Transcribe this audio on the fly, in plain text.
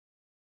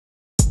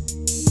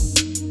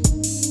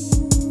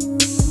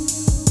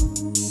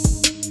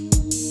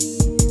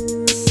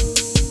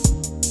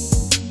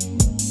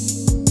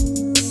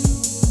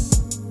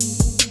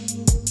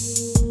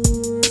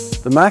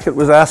The market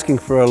was asking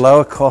for a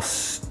lower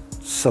cost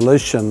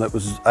solution that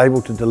was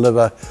able to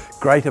deliver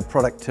greater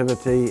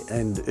productivity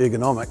and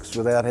ergonomics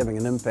without having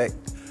an impact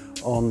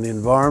on the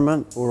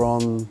environment or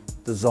on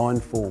design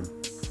form.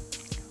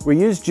 We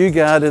use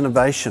Ergostyle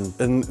innovation,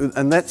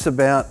 and that's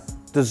about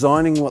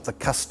designing what the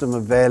customer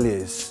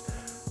values.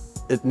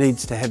 It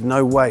needs to have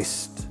no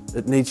waste,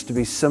 it needs to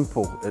be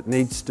simple, it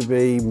needs to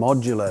be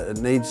modular,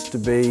 it needs to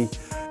be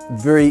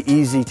very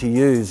easy to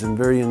use and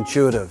very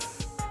intuitive.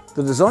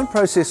 The design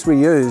process we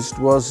used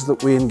was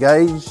that we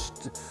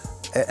engaged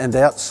and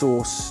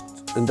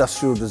outsourced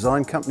industrial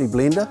design company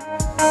Blender.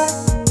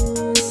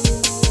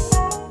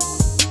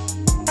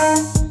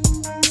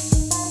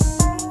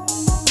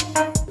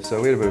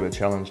 So we had a bit of a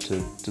challenge to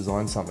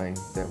design something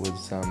that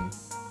was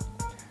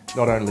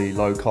not only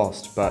low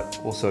cost but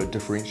also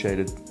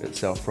differentiated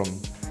itself from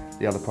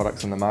the other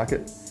products in the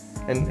market.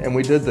 And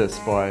we did this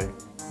by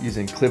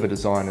using clever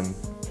design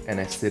and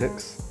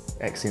aesthetics,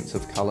 accents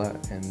of colour,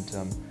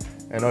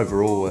 and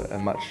overall a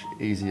much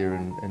easier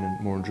and a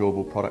more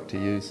enjoyable product to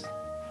use.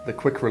 The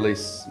quick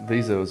release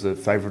Visa was a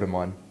favourite of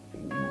mine.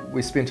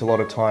 We spent a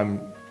lot of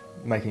time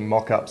making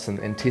mock-ups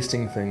and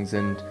testing things,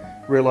 and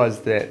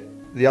realised that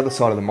the other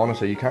side of the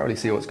monitor you can't really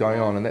see what's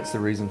going on, and that's the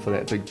reason for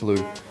that big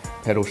blue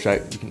paddle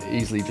shape. You can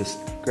easily just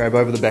grab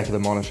over the back of the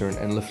monitor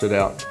and lift it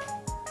out.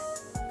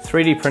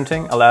 3D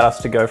printing allowed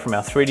us to go from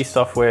our 3D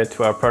software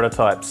to our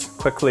prototypes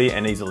quickly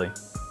and easily.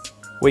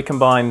 We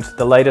combined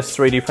the latest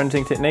 3D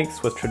printing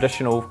techniques with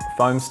traditional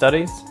foam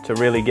studies to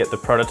really get the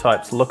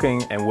prototypes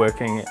looking and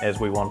working as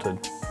we wanted.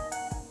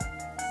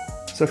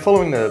 So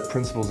following the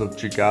principles of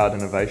Ergostyle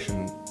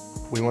innovation,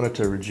 we wanted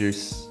to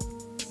reduce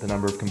the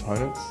number of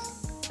components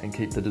and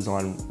keep the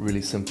design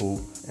really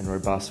simple and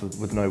robust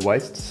with no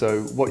waste.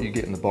 So what you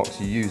get in the box,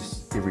 you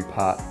use every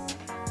part.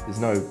 There's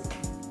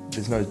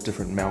no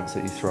different mounts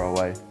that you throw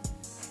away.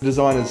 The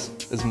design is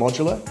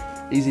modular,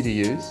 easy to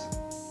use,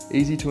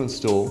 easy to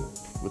install,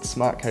 with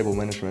smart cable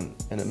management,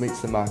 and it meets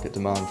the market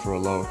demand for a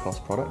lower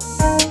cost product.